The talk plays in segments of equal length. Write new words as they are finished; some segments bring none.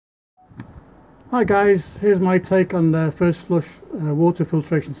Hi guys, here's my take on the first flush water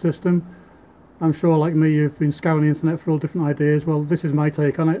filtration system. I'm sure, like me, you've been scouring the internet for all different ideas. Well, this is my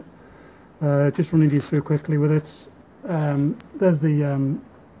take on it. Just running these through quickly with it. There's the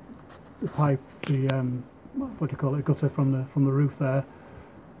pipe, what do you call it, gutter from the roof there.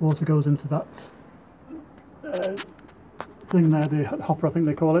 Water goes into that thing there, the hopper I think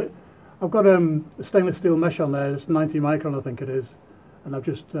they call it. I've got a stainless steel mesh on there, it's 90 micron I think it is, and I've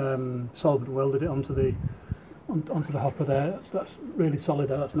just solvent welded it onto the hopper there. That's really solid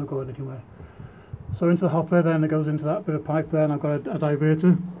there, that's not going anywhere. So into the hopper, then it goes into that bit of pipe there, and I've got a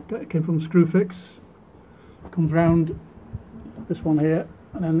diverter. It came from Screwfix. Comes round this one here,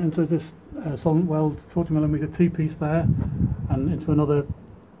 and then into this solvent weld 40mm T-piece there, and into another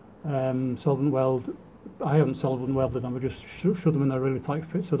solvent weld. I haven't solvent welded them, I just shove them in there really tight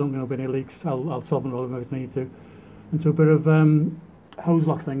fit, so I don't think there'll be any leaks. I'll solvent weld them if I need to. Into a bit of hose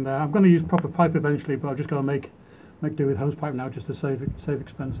lock thing there. I'm going to use proper pipe eventually, but I've just got to make do with hose pipe now just to save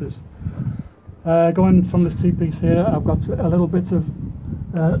expenses. Going from this T-piece here, I've got a little bit of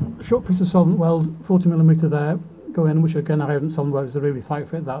short piece of solvent weld, 40mm there, go in, which again I haven't solvent welded, it's a really tight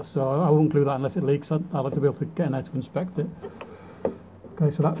fit that, so I won't glue that unless it leaks. I'll have to be able to get in there to inspect it. Okay,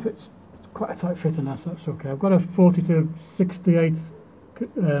 so that fits quite a tight fit in there, so that's okay. I've got a 40 to 68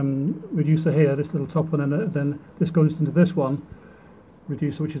 reducer here, this little top one, and then this goes into this one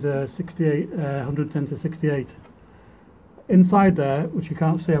reducer, which is a 110 to 68. Inside there, which you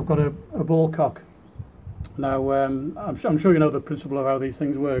can't see, I've got a ball cock. Now, I'm sure you know the principle of how these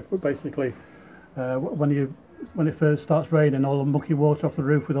things work, but basically, when it first starts raining, all the mucky water off the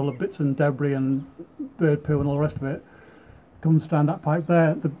roof with all the bits and debris and bird poo and all the rest of it comes down that pipe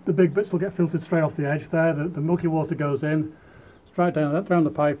there. The big bits will get filtered straight off the edge there. The mucky water goes in, straight down the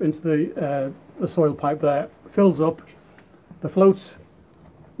pipe into the soil pipe there, fills up. The float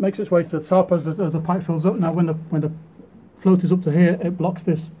makes its way to the top as the pipe fills up. Now, when the float is up to here, it blocks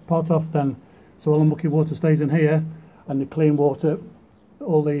this part off then, so all the mucky water stays in here, and the clean water,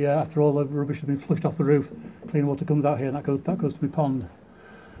 after all the rubbish has been flushed off the roof, clean water comes out here, and that goes to my pond.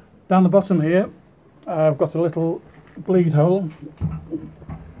 Down the bottom here, I've got a little bleed hole,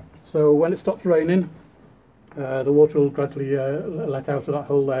 so when it stops raining, the water will gradually let out of that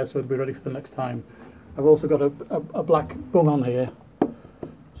hole there, so it'll be ready for the next time. I've also got a black bung on here,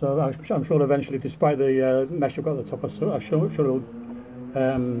 so I'm sure eventually, despite the mesh I've got at the top, I'm sure it'll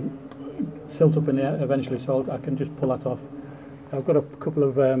silt up in there eventually, so I can just pull that off. I've got a couple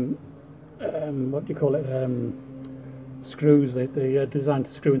of what do you call it, screws. They're designed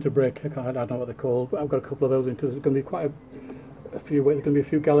to screw into brick. I don't know what they're called, but I've got a couple of those in because there's going to be quite a few. There's going to be a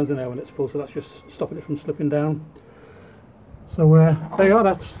few gallons in there when it's full, so that's just stopping it from slipping down. So there you are.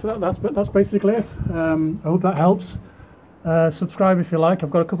 That's basically it. I hope that helps. Subscribe if you like. I've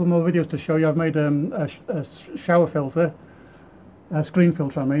got a couple more videos to show you. I've made a shower filter, a screen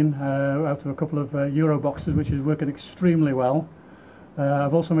filter I mean, out of a couple of Euro boxes, which is working extremely well.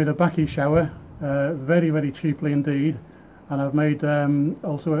 I've also made a backy shower, very cheaply indeed, and I've made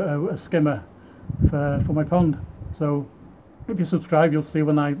also a skimmer for my pond. So if you subscribe, you'll see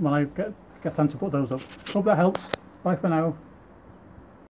when I get time to put those up. Hope that helps. Bye for now.